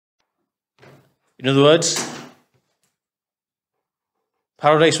In other words,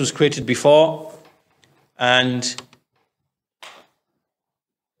 paradise was created before, and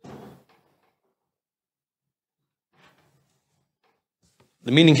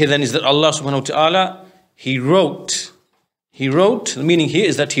the meaning here then is that Allah subhanahu wa ta'ala, He wrote, the meaning here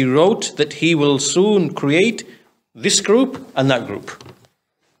is that He wrote that He will soon create this group and that group.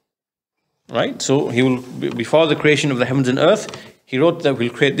 Right? So He will, before the creation of the heavens and earth, He wrote that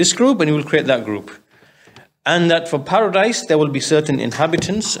He'll create this group and He will create that group. And that for paradise there will be certain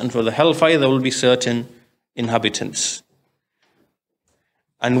inhabitants, and for the hellfire there will be certain inhabitants.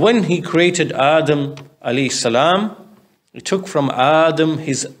 And when He created Adam alayhi salam, He took from Adam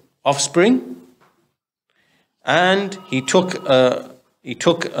his offspring, and He took a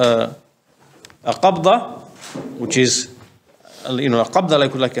qabda, which is a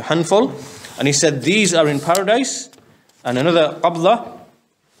qabda like a handful, and He said these are in paradise, and another qabda,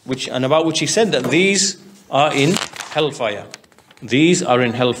 about which He said that these are in hellfire. These are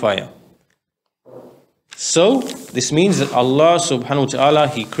in hellfire. So this means that Allah subhanahu wa ta'ala,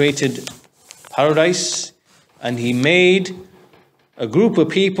 He created paradise, and He made a group of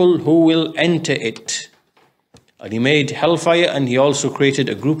people who will enter it. And He made hellfire, and He also created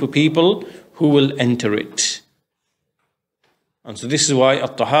a group of people who will enter it. And so this is why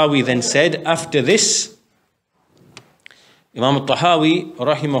At-Tahawi then said, after this, Imam At-Tahawi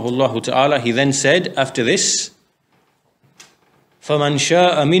rahimahullah ta'ala, he then said after this, فَمَنْ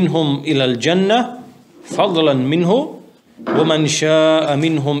شَاءَ مِنْهُمْ إِلَى الْجَنَّةِ فَضْلًا مِنْهُ وَمَنْ شَاءَ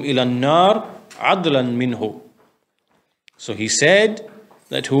مِنْهُمْ إِلَى النَّارِ عَدْلًا مِنْهُ. So he said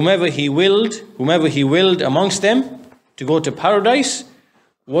that whomever he willed amongst them to go to paradise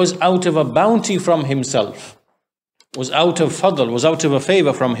was out of a bounty from Himself, was out of fadl, was out of a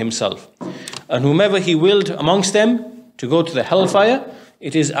favor from Himself. And whomever He willed amongst them to go to the hellfire,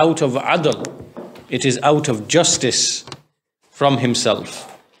 it is out of adl, it is out of justice from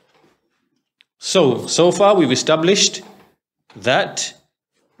Himself. So far we've established that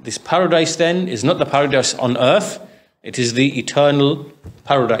this paradise then is not the paradise on earth, it is the eternal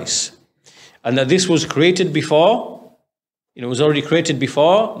paradise. And that this was created before, it was already created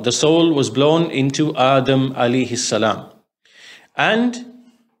before the soul was blown into Adam alayhi salam. And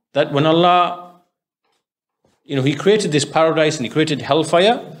that when Allah, He created this paradise and He created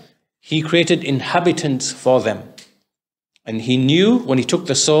hellfire, He created inhabitants for them. And He knew when He took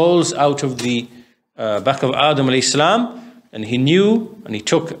the souls out of the back of Adam alayhi salam, and He knew, and He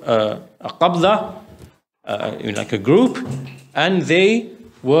took a qabda, like a group, and they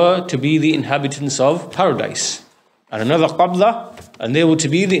were to be the inhabitants of paradise. And another qabda, and they were to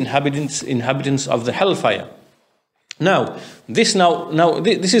be the inhabitants of the hellfire. Now this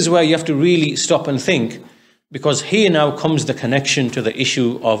is where you have to really stop and think, because here now comes the connection to the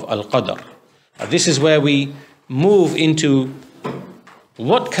issue of al-qadr. This is where we move into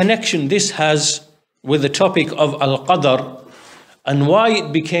what connection this has with the topic of al-qadr, and why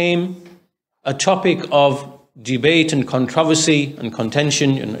it became a topic of debate and controversy and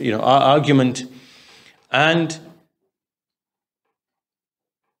contention and argument. And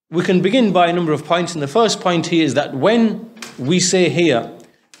we can begin by a number of points, and the first point here is that when we say here,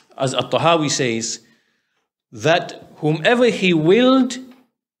 as At-Tahawi says, that whomever He willed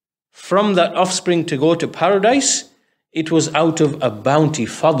from that offspring to go to paradise, it was out of a bounty,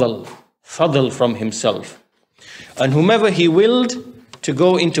 fadl from Himself. And whomever He willed to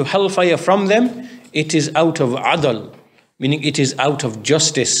go into hellfire from them, it is out of adl, meaning it is out of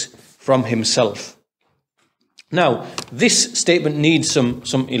justice from Himself. Now, this statement needs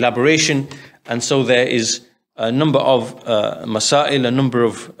some elaboration, and so there is a number of masail, a number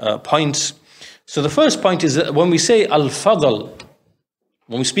of points. So the first point is that when we say al-fadl,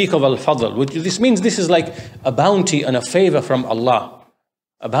 when we speak of al-fadl, this means this is like a bounty and a favor from Allah.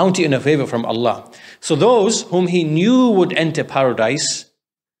 A bounty and a favor from Allah. So those whom He knew would enter paradise,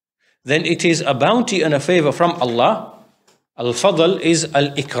 then it is a bounty and a favor from Allah. Al-fadl is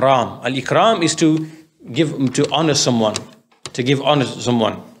al-ikram. Al-ikram is to honor someone, to give honor to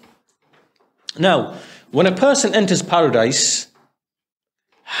someone. Now, when a person enters paradise,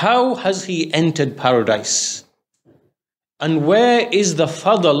 how has he entered paradise? And where is the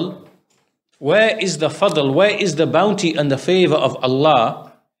fadl? Where is the fadl? Where is the bounty and the favor of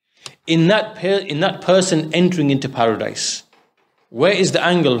Allah in that person entering into paradise? Where is the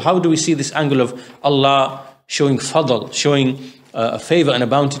angle? How do we see this angle of Allah showing fadl, showing a favor and a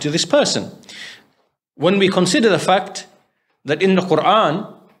bounty to this person? When we consider the fact that in the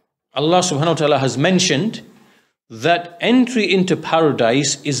Quran, Allah subhanahu wa ta'ala has mentioned that entry into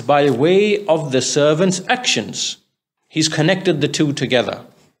paradise is by way of the servant's actions. He's connected the two together.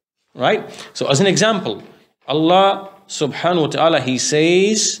 Right? So as an example, Allah subhanahu wa ta'ala, He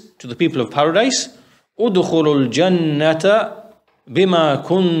says to the people of paradise, "Udkhulul jannata bima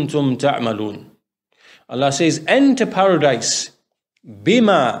kuntum ta'malun." Allah says, enter paradise,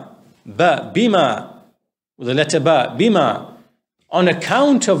 bima, with the letter ba, bima, on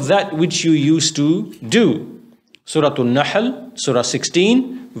account of that which you used to do. Surah An-Nahl, Surah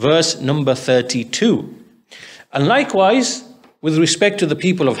 16, verse number 32. And likewise, with respect to the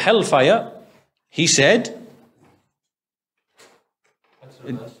people of hellfire, He said,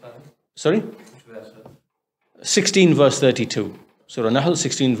 sorry? 16 verse 32. Surah Nahl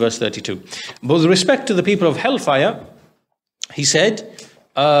 16 verse 32. But with respect to the people of hellfire, He said,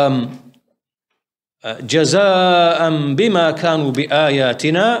 Jaza'an bima kanu bi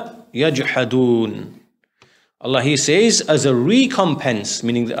ayatina yajhadun. Allah, He says, as a recompense,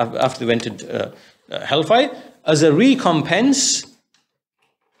 meaning that after they entered hellfire, as a recompense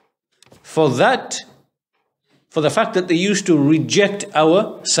for that, for the fact that they used to reject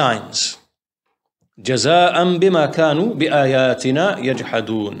our signs. Jaza'an bima kanu bi ayatina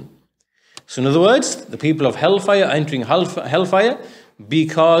yajhadun. So in other words, the people of hellfire are entering hellfire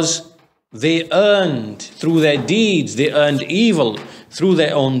because they earned through their deeds, they earned evil through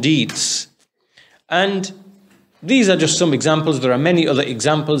their own deeds. And these are just some examples. There are many other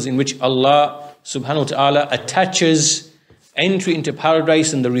examples in which Allah subhanahu wa ta'ala attaches entry into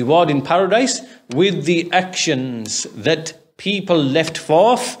paradise and the reward in paradise with the actions that people left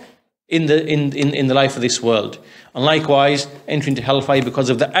forth in the life of this world. And likewise, entry into hellfire because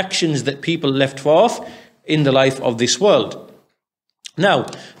of the actions that people left forth in the life of this world. Now,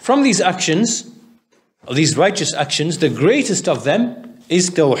 from these actions, these righteous actions, the greatest of them is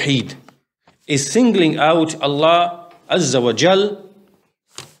Tawheed, is singling out Allah Azza wa Jal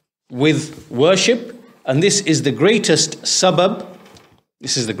with worship, and this is the greatest sabab.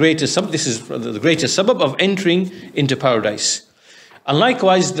 This is the greatest sabab of entering into paradise. And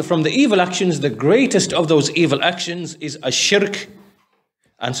likewise, from the evil actions, the greatest of those evil actions is ash-shirk.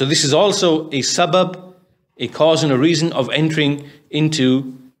 And so this is also a sabab, a cause and a reason of entering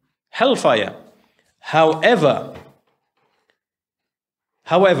into hellfire. However,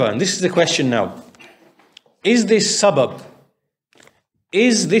 and this is the question now, is this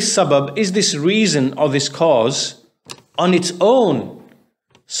reason or this cause on its own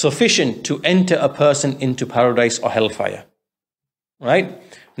sufficient to enter a person into paradise or hellfire? Right?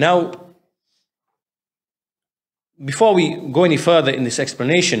 Now, before we go any further in this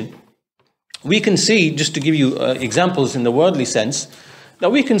explanation, we can see, just to give you examples in the worldly sense, that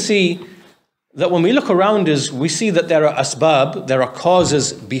we can see that when we look around us, we see that there are asbab, there are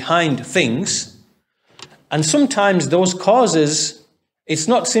causes behind things. And sometimes those causes, it's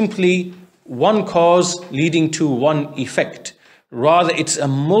not simply one cause leading to one effect. Rather, it's a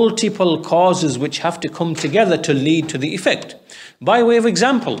multiple causes which have to come together to lead to the effect. By way of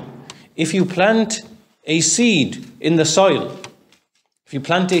example, if you plant a seed in the soil,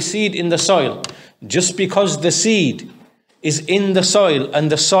 just because the seed is in the soil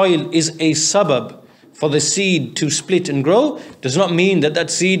and the soil is a sabab for the seed to split and grow, does not mean that that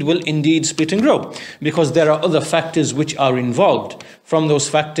seed will indeed split and grow, because there are other factors which are involved. From those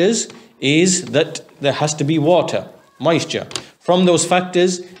factors is that there has to be water, moisture. From those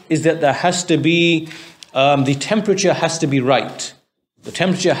factors is that there has to be, the temperature has to be right. The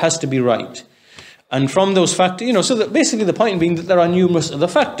temperature has to be right. And from those factors, so that basically the point being that there are numerous other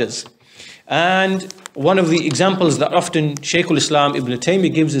factors. And one of the examples that often Shaykh al-Islam Ibn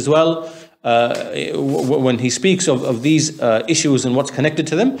Taymiyyah gives as well, when he speaks of these issues and what's connected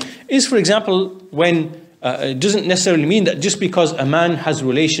to them, is, for example, when it doesn't necessarily mean that just because a man has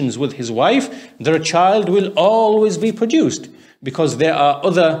relations with his wife, that a child will always be produced, because there are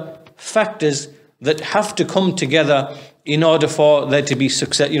other factors that have to come together in order for there to be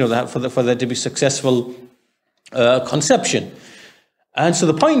success, for there to be successful conception. And so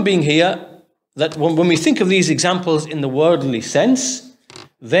the point being here, that when we think of these examples in the worldly sense,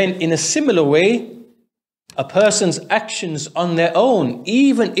 then in a similar way, a person's actions on their own,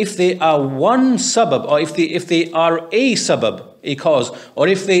 even if they are one sabab, or if they are a sabab, a cause, or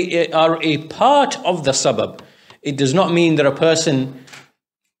if they are a part of the sabab, it does not mean that a person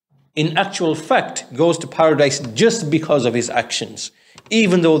in actual fact goes to paradise just because of his actions,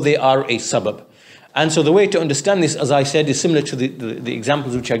 even though they are a sabab. And so the way to understand this, as I said, is similar to the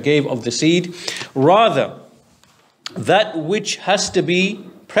examples which I gave of the seed. Rather, that which has to be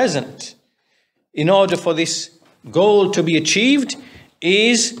present in order for this goal to be achieved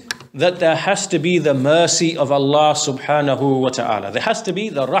is that there has to be the mercy of Allah subhanahu wa ta'ala. There has to be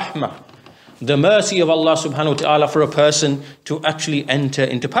the rahmah the mercy of Allah subhanahu wa ta'ala for a person to actually enter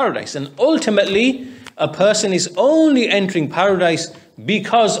into paradise. And ultimately, a person is only entering paradise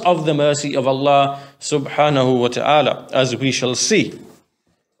because of the mercy of Allah subhanahu wa ta'ala, as we shall see.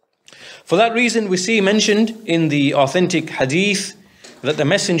 For that reason, we see mentioned in the authentic hadith that the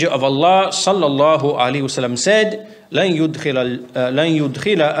Messenger of Allah sallallahu alaihi wasallam said, لن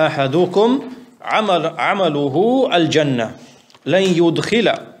يدخل أحدكم عمله الجنة لن يدخل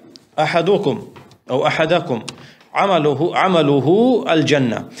أحدكم أو أحدكم عمله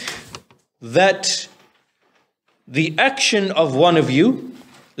الجنة. That the action of one of you,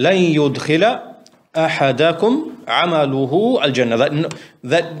 لن يدخل أحدكم عمله الجنة,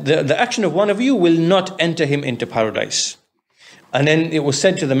 that the action of one of you will not enter him into paradise. And then it was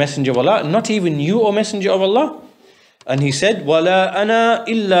said to the Messenger of Allah, not even you, O Messenger of Allah? And he said, وَلَا أَنَا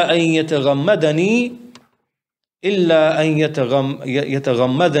إِلَّا أَن يَتَغَمَّدَنِي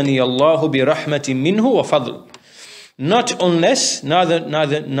اللَّهُ بِرَحْمَةٍ مِّنْهُ وَفَضْلٍ. Not unless,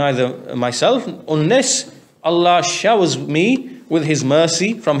 neither myself, unless Allah showers me with His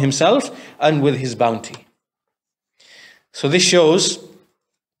mercy from Himself and with His bounty. So this shows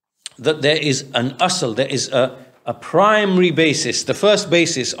that there is an asl, there is a primary basis, the first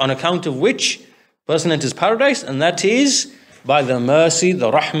basis on account of which person enters paradise, and that is by the mercy,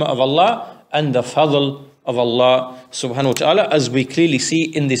 the rahmah of Allah and the fadl of Allah subhanahu wa ta'ala, as we clearly see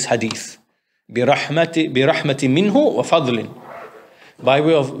in this hadith. بِرَحْمَةِ مِنْهُ وَفَضْلٍ. By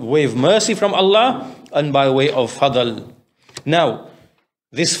way of mercy from Allah and by way of fadl. Now,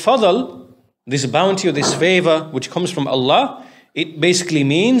 this fadl, this bounty or this favor which comes from Allah, it basically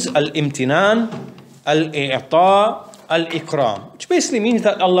means al-imtinan, al-i'ta, al-ikram, which basically means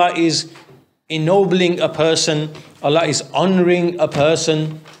that Allah is ennobling a person, Allah is honoring a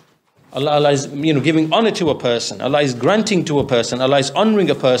person, Allah is giving honor to a person, Allah is granting to a person, Allah is honoring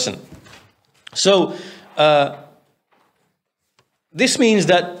a person. So this means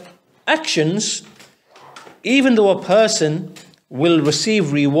that actions, even though a person will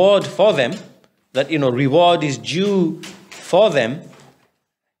receive reward for them, that reward is due for them,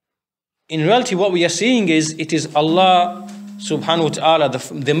 in reality what we are seeing is it is Allah subhanahu wa ta'ala,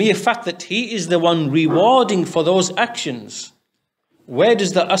 the mere fact that He is the one rewarding for those actions. Where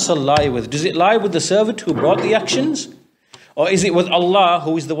does the asl lie with? Does it lie with the servant who brought the actions? Or is it with Allah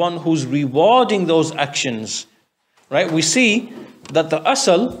who is the one who's rewarding those actions? Right? We see that the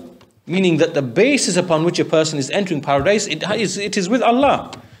asl, meaning that the basis upon which a person is entering paradise, it is with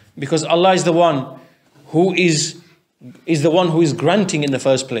Allah. Because Allah is the one who is the one who is granting in the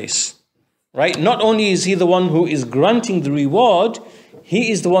first place. Right? Not only is He the one who is granting the reward,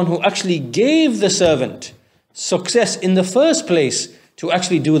 He is the one who actually gave the servant success in the first place to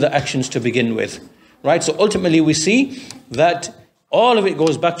actually do the actions to begin with. Right? So ultimately we see that all of it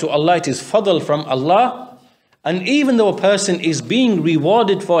goes back to Allah. It is fadl from Allah. And even though a person is being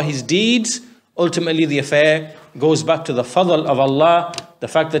rewarded for his deeds, ultimately the affair goes back to the fadl of Allah, the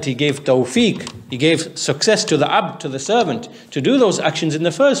fact that He gave tawfiq, He gave success to the abd, to the servant, to do those actions in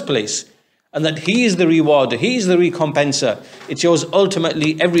the first place. And that He is the rewarder, He is the recompenser. It shows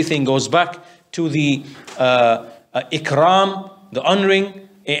ultimately everything goes back to the ikram, the honoring,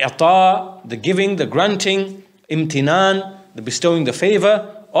 i'ta, the giving, the granting, imtinan, the bestowing the favor.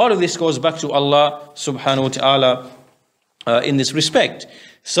 All of this goes back to Allah subhanahu wa ta'ala in this respect.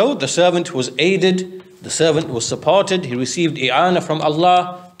 So the servant was aided, the servant was supported, he received i'ana from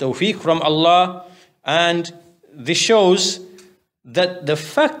Allah, tawfiq from Allah, and this shows that the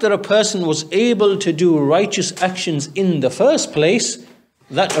fact that a person was able to do righteous actions in the first place,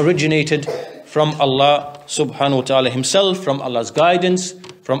 that originated from Allah subhanahu wa ta'ala Himself, from Allah's guidance,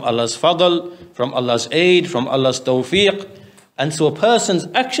 from Allah's fadl, from Allah's aid, from Allah's tawfiq. And so a person's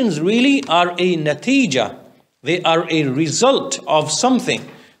actions really are a natija. They are a result of something.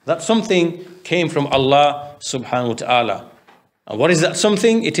 That something came from Allah subhanahu wa ta'ala. And what is that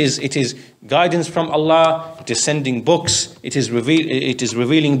something? It is guidance from Allah. It is sending books. It is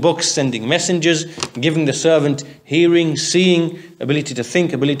revealing books, sending messengers, giving the servant hearing, seeing, ability to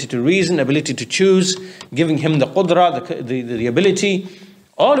think, ability to reason, ability to choose, giving him the qudra, the ability.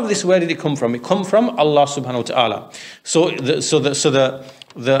 All of this, where did it come from? It come from Allah subhanahu wa ta'ala. So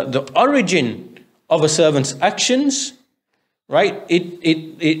the origin of a servant's actions, right?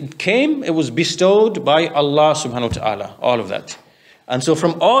 It was bestowed by Allah subhanahu wa ta'ala, all of that. And so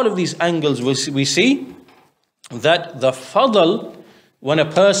from all of these angles, we see that the fadl, when a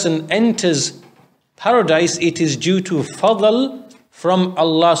person enters paradise, it is due to fadl from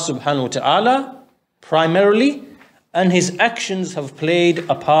Allah subhanahu wa ta'ala primarily, and His actions have played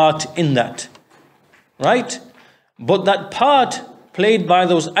a part in that. Right? But that part played by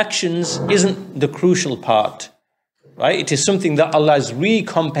those actions isn't the crucial part, right? It is something that Allah is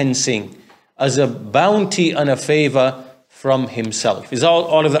recompensing as a bounty and a favor from Himself. Is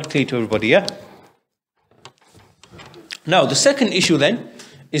all of that clear to everybody, yeah? Now, the second issue then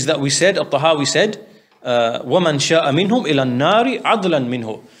is that we said, At-Tahawi said, وَمَنْ شَاءَ مِنْهُمْ إِلَى النَّارِ عَدْلًا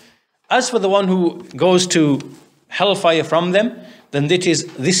مِنْهُ. As for the one who goes to hellfire from them, then this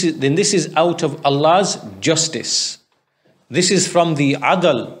is out of Allah's justice. This is from the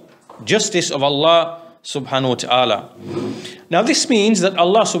adl, justice of Allah subhanahu wa ta'ala. Now this means that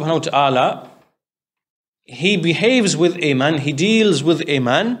Allah subhanahu wa ta'ala, He behaves with a man, He deals with a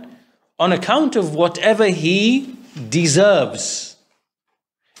man on account of whatever he deserves.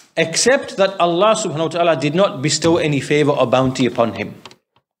 Except that Allah subhanahu wa ta'ala did not bestow any favor or bounty upon him.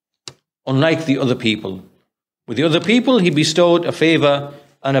 Unlike the other people. With the other people, He bestowed a favor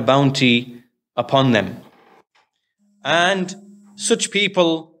and a bounty upon them. And such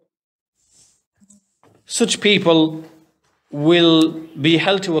people will be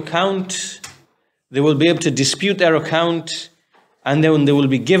held to account. They will be able to dispute their account, and then they will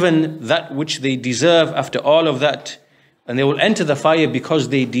be given that which they deserve after all of that. And they will enter the fire because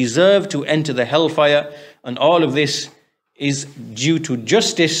they deserve to enter the hellfire. And all of this is due to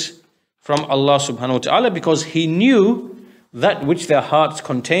justice from Allah subhanahu wa ta'ala, because He knew that which their hearts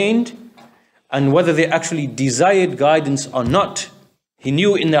contained and whether they actually desired guidance or not. He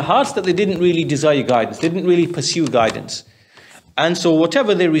knew in their hearts that they didn't really desire guidance, they didn't really pursue guidance. And so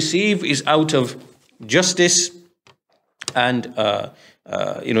whatever they receive is out of justice and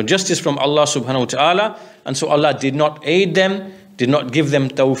justice from Allah subhanahu wa ta'ala. And so Allah did not aid them, did not give them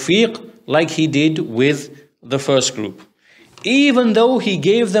tawfiq like He did with the first group. Even though He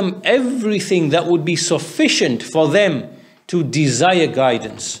gave them everything that would be sufficient for them to desire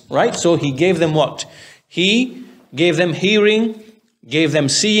guidance, right? So He gave them what? He gave them hearing, gave them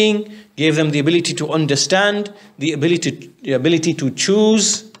seeing, gave them the ability to understand, the ability to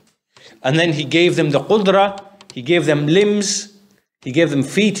choose, and then He gave them the qudra, He gave them limbs, He gave them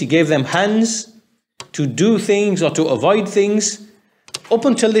feet, He gave them hands to do things or to avoid things. Up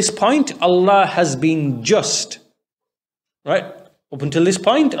until this point, Allah has been just. Right? Up until this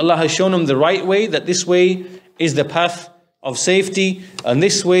point, Allah has shown them the right way, that this way is the path of safety and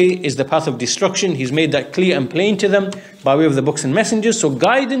this way is the path of destruction. He's made that clear and plain to them by way of the books and messengers. So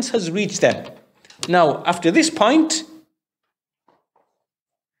guidance has reached them. Now, after this point,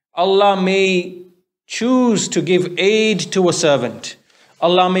 Allah may choose to give aid to a servant.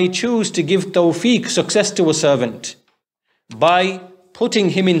 Allah may choose to give tawfiq, success to a servant, by putting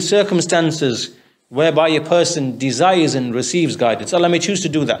him in circumstances whereby a person desires and receives guidance. Allah may choose to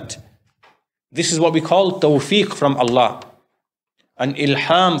do that. This is what we call tawfiq from Allah, an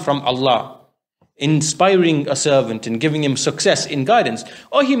ilham from Allah, inspiring a servant and giving him success in guidance.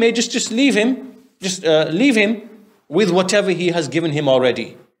 Or He may just leave him, leave him with whatever He has given him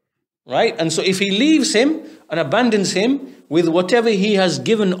already. Right? And so if He leaves him and abandons him with whatever He has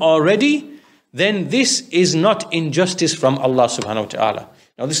given already, then this is not injustice from Allah subhanahu wa ta'ala.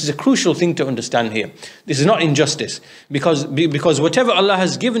 Now this is a crucial thing to understand here. This is not injustice, because whatever Allah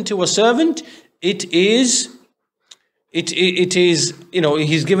has given to a servant, it is He's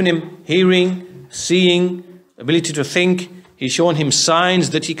given him hearing, seeing, ability to think. He's shown him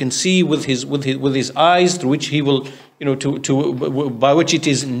signs that he can see with his eyes, through which he will, by which it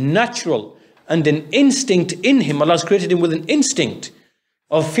is natural and an instinct in him. Allah has created him with an instinct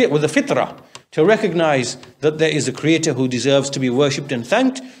with a fitrah, to recognize that there is a Creator who deserves to be worshipped and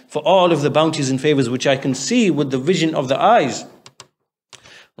thanked for all of the bounties and favors which I can see with the vision of the eyes.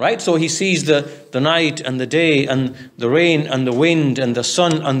 Right? So he sees the night and the day and the rain and the wind and the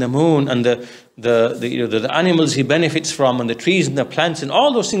sun and the moon and the animals he benefits from and the trees and the plants and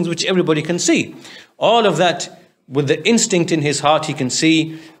all those things which everybody can see. All of that with the instinct in his heart he can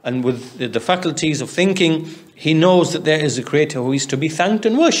see, and with the faculties of thinking, he knows that there is a Creator who is to be thanked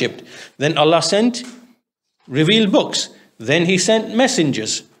and worshipped. Then Allah sent revealed books. Then He sent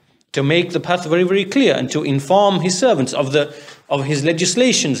messengers to make the path very, very clear and to inform His servants of His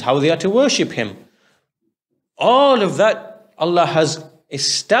legislations, how they are to worship Him. All of that, Allah has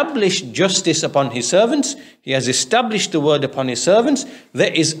established justice upon His servants. He has established the word upon His servants.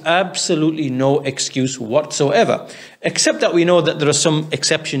 There is absolutely no excuse whatsoever, except that we know that there are some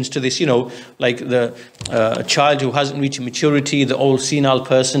exceptions to this, like the child who hasn't reached maturity, the old senile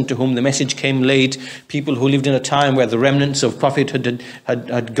person to whom the message came late, people who lived in a time where the remnants of Prophet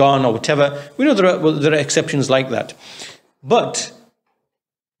had gone or whatever. We know there are exceptions like that. But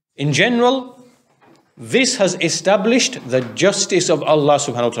in general, this has established the justice of Allah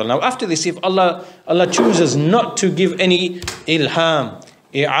subhanahu wa ta'ala. Now after this, if Allah chooses not to give any ilham,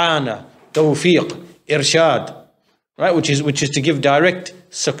 i'ana, tawfiq, irshad, right, which is to give direct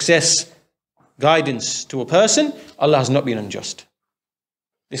success, guidance to a person, Allah has not been unjust.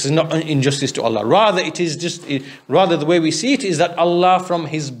 This is not an injustice to Allah. Rather, the way we see it is that Allah, from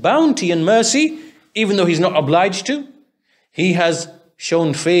His bounty and mercy, even though He's not obliged to, He has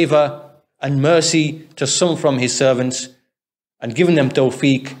shown favor and mercy to some from His servants and given them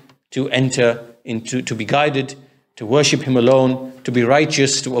tawfiq to enter into, to be guided, to worship Him alone, to be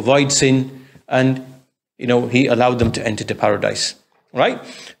righteous, to avoid sin, and He allowed them to enter the paradise. Right?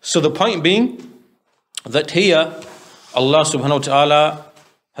 So the point being that here Allah subhanahu wa ta'ala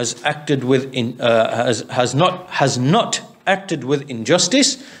has acted with has not acted with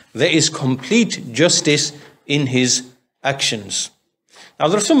injustice. There is complete justice in His actions. Now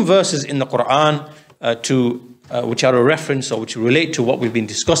there are some verses in the Quran which are a reference or which relate to what we've been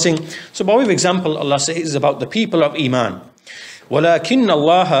discussing. So by way of example, Allah says about the people of Iman, وَلَكِنَّ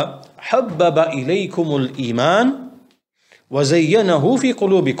اللَّهَ حَبَّبَ إِلَيْكُمُ الْإِيمَانِ وَزَيَّنَهُ فِي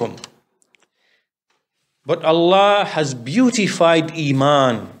قُلُوبِكُمْ. But Allah has beautified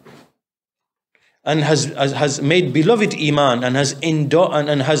Iman and has made beloved Iman and has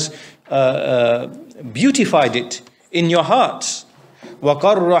beautified it in your hearts.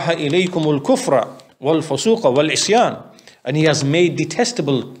 وَقَرَّحَ إِلَيْكُمُ الْكُفْرَ وَالْفُسُوقَ وَالْعِصْيَانَ. And He has made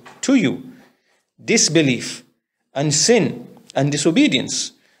detestable to you disbelief and sin and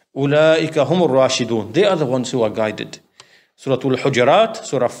disobedience. أُولَٰئِكَ هُمُ الرَّاشِدُونَ. They are the ones who are guided. Surah Al-Hujurat,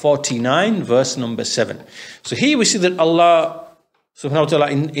 Surah 49, verse number 7. So here we see that Allah subhanahu wa ta'ala,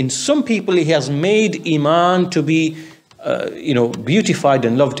 in some people He has made Iman to be beautified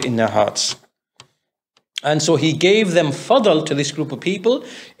and loved in their hearts. And so He gave them fadl to this group of people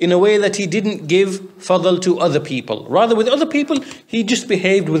in a way that He didn't give fadl to other people. Rather, with other people, He just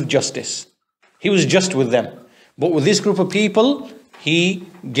behaved with justice. He was just with them. But with this group of people, He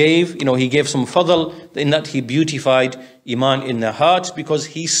gave some fadl in that He beautified Iman in their hearts, because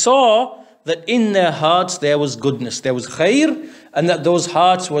He saw that in their hearts there was goodness, there was khair, and that those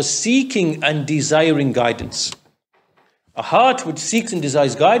hearts were seeking and desiring guidance. A heart which seeks and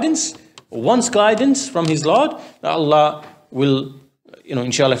desires guidance, wants guidance from his Lord, Allah will,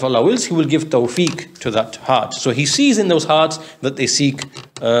 inshallah, if Allah wills, He will give tawfiq to that heart. So He sees in those hearts that they seek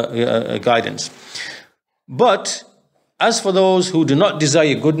guidance. But as for those who do not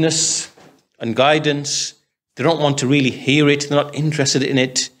desire goodness and guidance, they don't want to really hear it, they're not interested in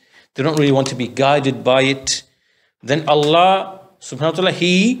it, they don't really want to be guided by it, then Allah subhanahu wa ta'ala,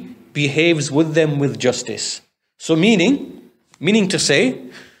 He behaves with them with justice. So meaning to say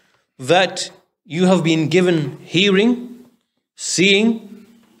that you have been given hearing, seeing,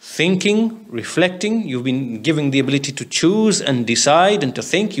 thinking, reflecting. You've been given the ability to choose and decide and to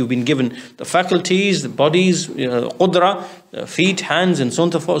think. You've been given the faculties, the bodies, qudra, feet, hands, and so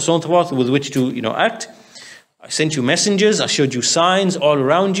on and so forth with which to act. I sent you messengers, I showed you signs all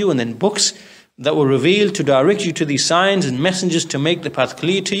around you, and then books that were revealed to direct you to these signs and messengers to make the path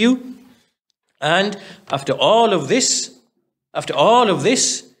clear to you. And after all of this,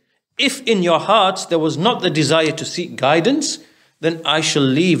 if in your hearts there was not the desire to seek guidance, then I shall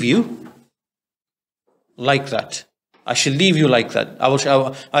leave you like that. I shall leave you like that.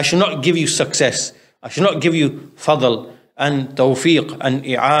 I shall not give you success. I shall not give you fadl and tawfiq and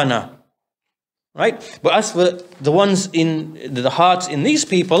i'ana. Right? But as for the ones in the hearts in these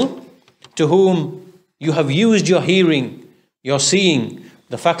people, to whom you have used your hearing, your seeing,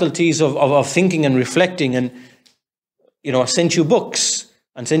 the faculties of thinking and reflecting, and I sent you books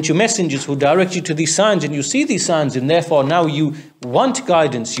and sent you messengers who direct you to these signs, and you see these signs, and therefore now you want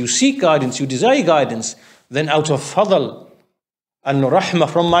guidance, you seek guidance, you desire guidance, then out of fadl and rahmah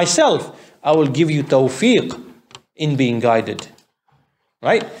from myself, I will give you tawfiq in being guided.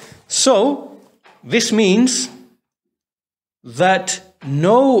 Right? So this means that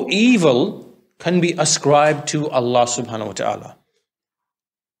no evil can be ascribed to Allah subhanahu wa ta'ala.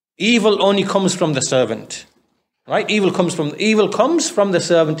 Evil only comes from the servant. Right? Evil comes from the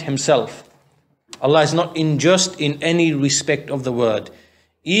servant himself. Allah is not unjust in any respect of the word.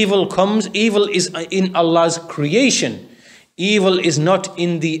 Evil is in Allah's creation. Evil is not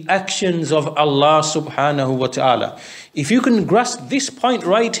in the actions of Allah subhanahu wa ta'ala. If you can grasp this point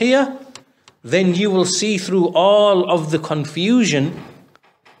right here, then you will see through all of the confusion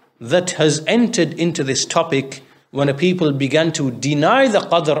that has entered into this topic when a people began to deny the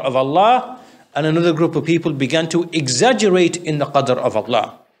qadr of Allah, and another group of people began to exaggerate in the qadr of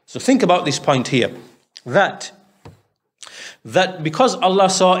Allah. So think about this point here, that that because Allah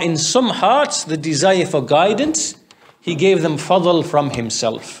saw in some hearts the desire for guidance, He gave them fadl from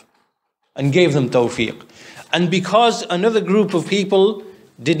Himself and gave them tawfiq. And because another group of people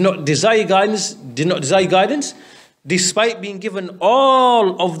did not desire guidance, despite being given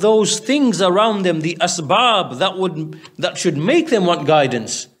all of those things around them, the asbab that should make them want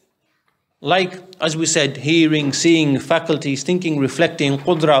guidance, like, as we said, hearing, seeing, faculties, thinking, reflecting,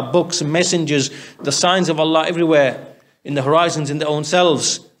 qudra, books, messengers, the signs of Allah everywhere, in the horizons, in their own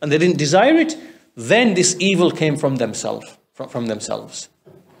selves, and they didn't desire it, then this evil came from themselves.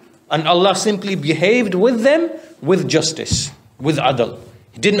 And Allah simply behaved with them with justice, with adl.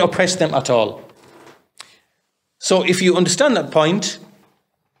 He didn't oppress them at all. So if you understand that point,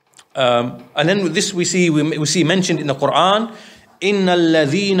 and then with this we see mentioned in the Quran, إِنَّ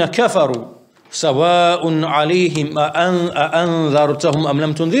الَّذِينَ كَفَرُوا سَوَاءٌ عَلَيْهِمْ أَأَنذَرْتَهُمْ أَمْ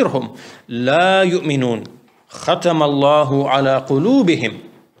لَمْ تُنذِرْهُمْ لَا يُؤْمِنُونَ ختم الله على قلوبهم.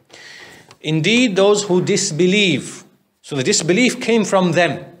 Indeed, those who disbelieve. So the disbelief came from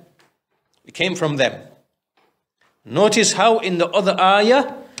them. It came from them. Notice how in the other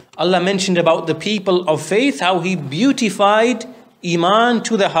ayah, Allah mentioned about the people of faith, how He beautified iman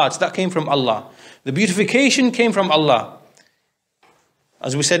to their hearts. That came from Allah. The beautification came from Allah.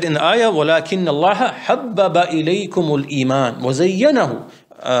 As we said in the ayah, وَلَكِنَّ اللَّهَ حَبَّبَ إِلَيْكُمُ الْإِيمَانِ وَزَيَّنَهُ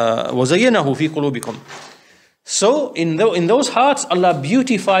فِي قُلُوبِكُمْ. So in those hearts, Allah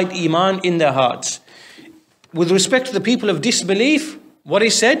beautified iman in their hearts. With respect to the people of disbelief, what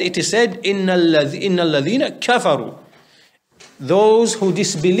is said? It is said, إِنَّ الَّذِينَ كَفَرُوا. Those who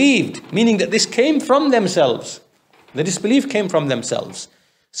disbelieved, meaning that this came from themselves. The disbelief came from themselves.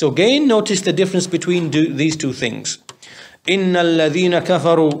 So again, notice the difference between these two things. إِنَّ الَّذِينَ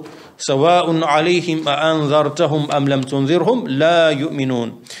كَفَرُوا سَوَاءٌ عَلَيْهِمْ أَأَنذَرْتَهُمْ أَمْ لَمْ تُنذِرْهُمْ لَا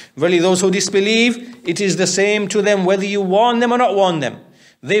يُؤْمِنُونَ. Verily those who disbelieve, it is the same to them whether you warn them or not warn them.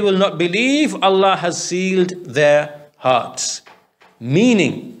 They will not believe. Allah has sealed their hearts.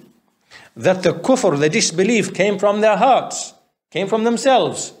 Meaning that the kufr, the disbelief, came from their hearts, came from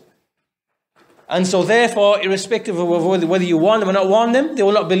themselves. And so therefore, irrespective of whether you warn them or not warn them, they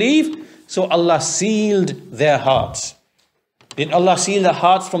will not believe. So Allah sealed their hearts. Did Allah seal the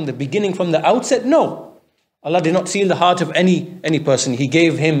hearts from the beginning, from the outset? No. Allah did not seal the heart of any person. He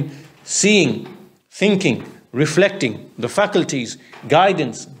gave him seeing, thinking, reflecting, the faculties,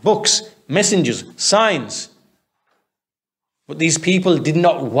 guidance, books, messengers, signs. But these people did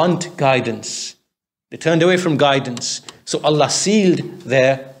not want guidance. They turned away from guidance. So Allah sealed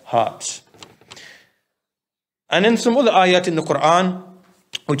their hearts. And then some other ayat in the Quran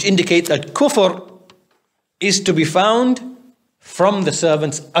which indicate that kufr is to be found from the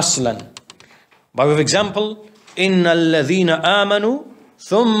servants aslan. By way of example, إِنَّ الَّذِينَ آمَنُوا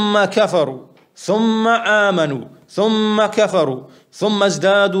ثُمَّ كَفَرُوا ثُمَّ آمَنُوا ثُمَّ كَفَرُوا ثُمَّ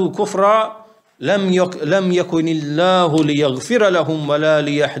ازْدَادُوا كُفْرًا لَمْ يَكُنِ اللَّهُ لِيَغْفِرَ لَهُمْ وَلَا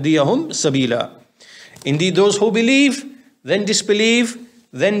لِيَهْدِيَهُمْ سَبِيلًا. Indeed, those who believe, then disbelieve,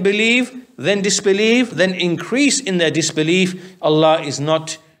 then believe, then disbelieve, then increase in their disbelief, Allah is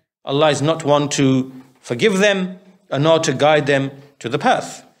not one to forgive them, nor to guide them to the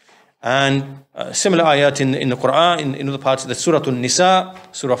path. And similar ayat in the Quran, in other parts of the Surah An-Nisa,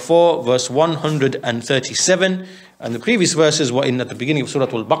 Surah 4, verse 137. And the previous verses were at the beginning of Surah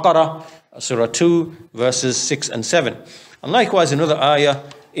Al-Baqarah, Surah 2, verses 6 and 7. And likewise another ayah,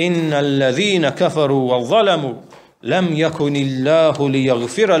 إِنَّ الَّذِينَ كَفَرُوا وَظَّلَمُوا لَمْ يَكُنِ اللَّهُ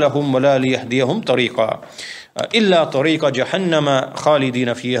لِيَغْفِرَ لَهُمْ وَلَا لِيَهْدِيَهُمْ طَرِيقًا إِلَّا طَرِيقَ جَهَنَّمَ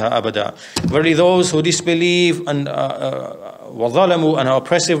خَالِدِينَ فِيهَا أَبَدًا. Verily those who disbelieve and وَظَلَمُوا and are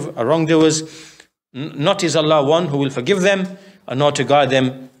oppressive, are wrongdoers, not is Allah one who will forgive them, and not to guide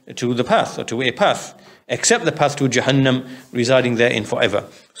them to the path, or to a path, except the path to Jahannam, residing therein forever.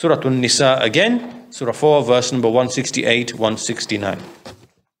 Surah An-Nisa again, Surah 4, verse number 168, 169.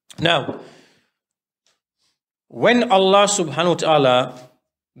 Now, when Allah subhanahu wa ta'ala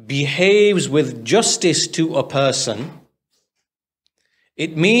behaves with justice to a person,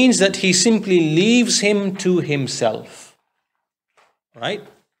 it means that He simply leaves him to himself. Right?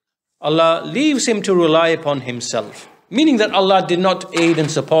 Allah leaves him to rely upon himself. Meaning that Allah did not aid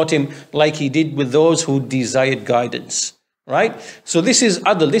and support him like He did with those who desired guidance. Right? So this is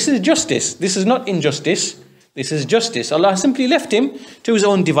adl, this is justice. This is not injustice. This is justice. Allah simply left him to his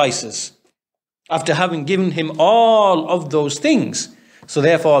own devices, after having given him all of those things. So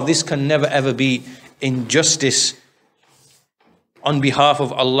therefore, this can never ever be injustice on behalf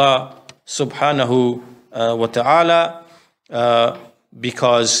of Allah subhanahu wa ta'ala,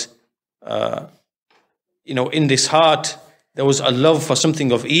 because in this heart there was a love for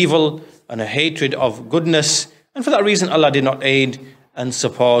something of evil and a hatred of goodness, And for that reason, Allah did not aid and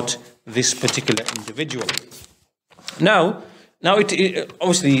support this particular individual. Now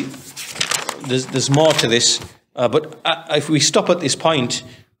obviously, there's more to this, but if we stop at this point,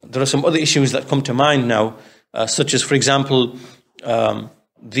 there are some other issues that come to mind now, such as, for example, many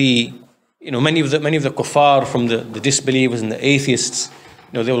of the kuffar from the disbelievers and the atheists.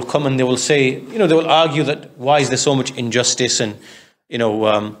 They will come and they will say, they will argue that why is there so much injustice, and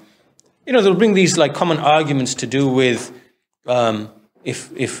they'll bring these like common arguments to do with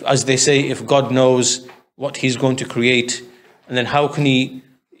if, as they say, if God knows what He's going to create, and then how can He,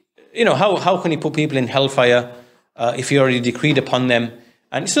 how can He put people in hellfire if He already decreed upon them?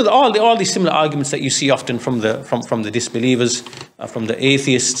 And so all these similar arguments that you see often from the disbelievers, from the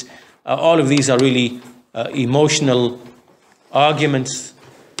atheists, all of these are really emotional arguments.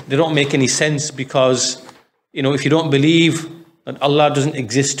 They don't make any sense because, if you don't believe that Allah doesn't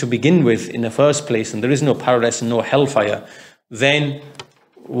exist to begin with in the first place, and there is no paradise and no hellfire, then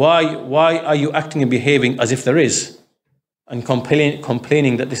why are you acting and behaving as if there is, and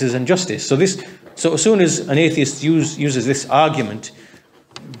complaining that this is injustice? So as soon as an atheist uses this argument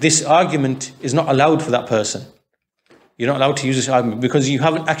is not allowed for that person. You're not allowed to use this argument because you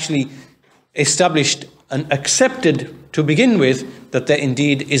haven't actually established and accepted to begin with that there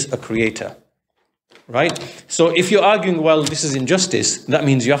indeed is a creator. Right? So if you're arguing, well, this is injustice, that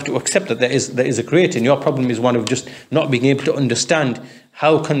means you have to accept that there is a creator, and your problem is one of just not being able to understand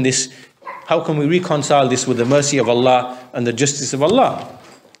how can we reconcile this with the mercy of Allah and the justice of Allah.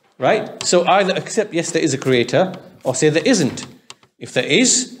 Right? So either accept, yes, there is a creator, or say there isn't. If there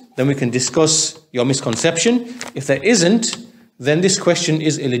is, then we can discuss your misconception. If there isn't, then this question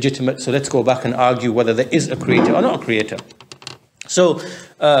is illegitimate. So let's go back and argue whether there is a creator or not a creator. So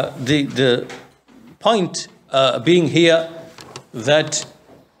the point being here that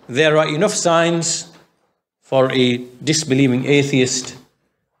there are enough signs for a disbelieving atheist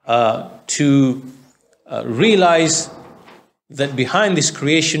to realize that behind this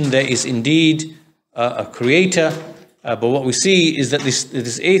creation there is indeed a creator. But what we see is that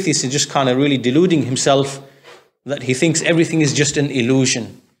this atheist is just kind of really deluding himself, that he thinks everything is just an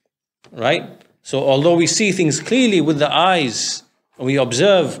illusion, right? So although we see things clearly with the eyes, we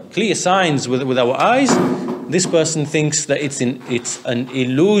observe clear signs with our eyes, this person thinks that it's an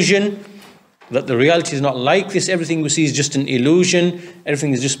illusion, that the reality is not like this. Everything we see is just an illusion.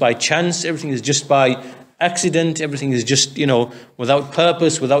 Everything is just by chance. Everything is just by accident. Everything is just, without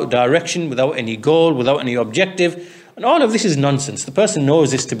purpose, without direction, without any goal, without any objective. And all of this is nonsense. The person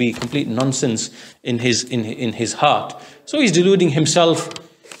knows this to be complete nonsense in his heart. So he's deluding himself.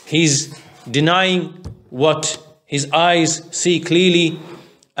 He's denying what his eyes see clearly.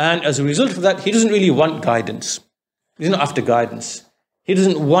 And as a result of that, he doesn't really want guidance. He's not after guidance. He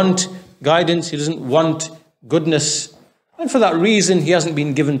doesn't want guidance. He doesn't want goodness. And for that reason, he hasn't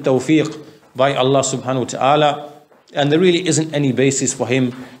been given tawfiq by Allah subhanahu wa ta'ala. And there really isn't any basis for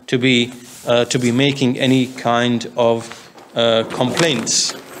him to be making any kind of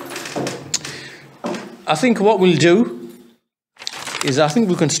complaints. I think what we'll do is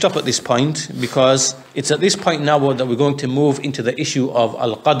we can stop at this point, because it's at this point now that we're going to move into the issue of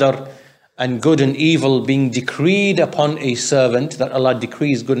al-qadr and good and evil being decreed upon a servant, that Allah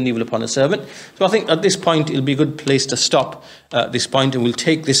decrees good and evil upon a servant. So I think at this point it'll be a good place to stop at this point, and we'll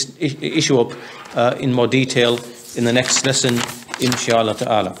take this issue up in more detail in the next lesson, inshallah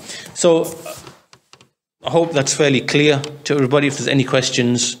ta'ala. So I hope that's fairly clear to everybody. If there's any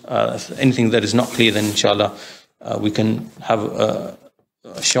questions, anything that is not clear, then inshallah we can have a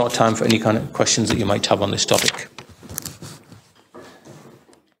short time for any kind of questions that you might have on this topic.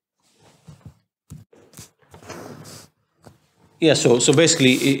 Yeah, so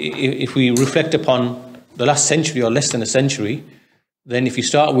basically, if we reflect upon the last century or less than a century, then if you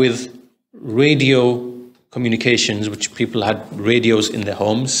start with radio communications, which people had radios in their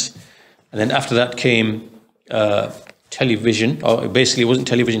homes, and then after that came television, or basically it wasn't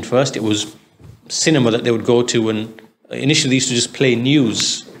television first, it was cinema that they would go to, and initially they used to just play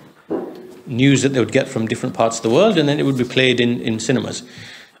news that they would get from different parts of the world, and then it would be played in cinemas.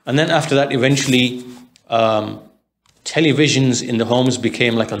 And then after that, eventually, televisions in the homes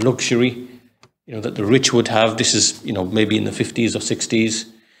became like a luxury, that the rich would have. This is, maybe in the 50s or 60s,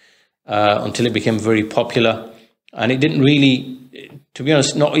 until it became very popular. And it didn't really, to be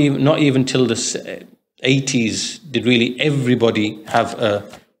honest, not even till the 80s did really everybody have a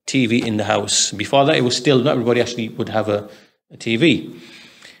TV in the house. Before that, it was still not everybody actually would have a TV.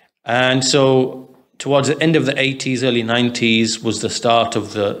 And so towards the end of the 80s, early 90s was the start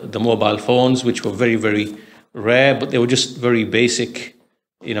of the mobile phones, which were very, very rare, but they were just very basic,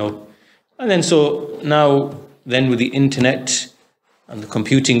 And then so now then with the internet and the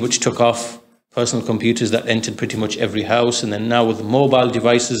computing which took off, personal computers that entered pretty much every house, and then now with mobile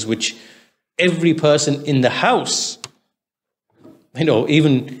devices which every person in the house,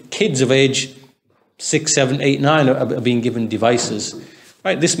 even kids of age 6, 7, 8, 9 are being given devices.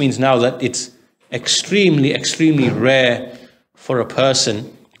 Right? This means now that it's extremely, extremely rare for a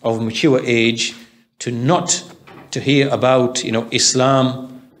person of mature age to hear about,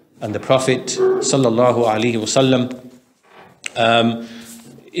 Islam and the Prophet sallallahu alaihi wasallam,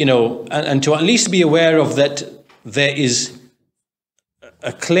 and to at least be aware of that there is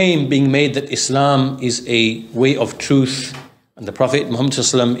a claim being made that Islam is a way of truth and the Prophet Muhammad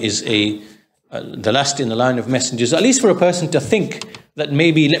sallallahu alaihi wasallam is the last in the line of messengers. At least for a person to think that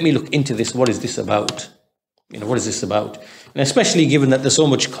maybe let me look into this. What is this about? What is this about? And especially given that there's so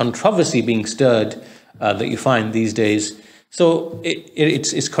much controversy being stirred that you find these days. So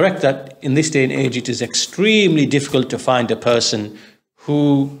it's correct that in this day and age, it is extremely difficult to find a person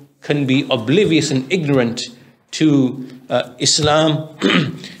who can be oblivious and ignorant to Islam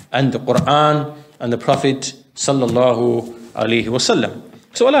and the Quran and the Prophet sallallahu alaihi wasallam.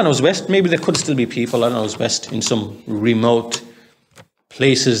 So Allah knows best. Maybe there could still be people, Allah knows best, in some remote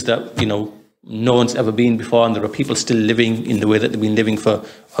places that, no one's ever been before, and there are people still living in the way that they've been living for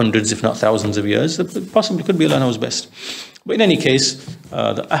hundreds, if not thousands of years. That possibly could be, Allah knows best. But in any case,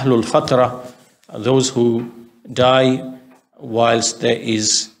 the Ahlul Fatra, those who die whilst there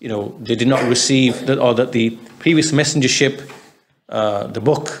is, they did not receive that, or that the previous messengership, the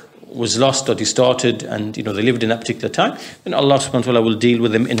book was lost or distorted, and they lived in that particular time, then Allah subhanahu wa ta'ala will deal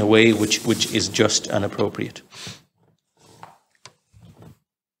with them in a way which is just and appropriate.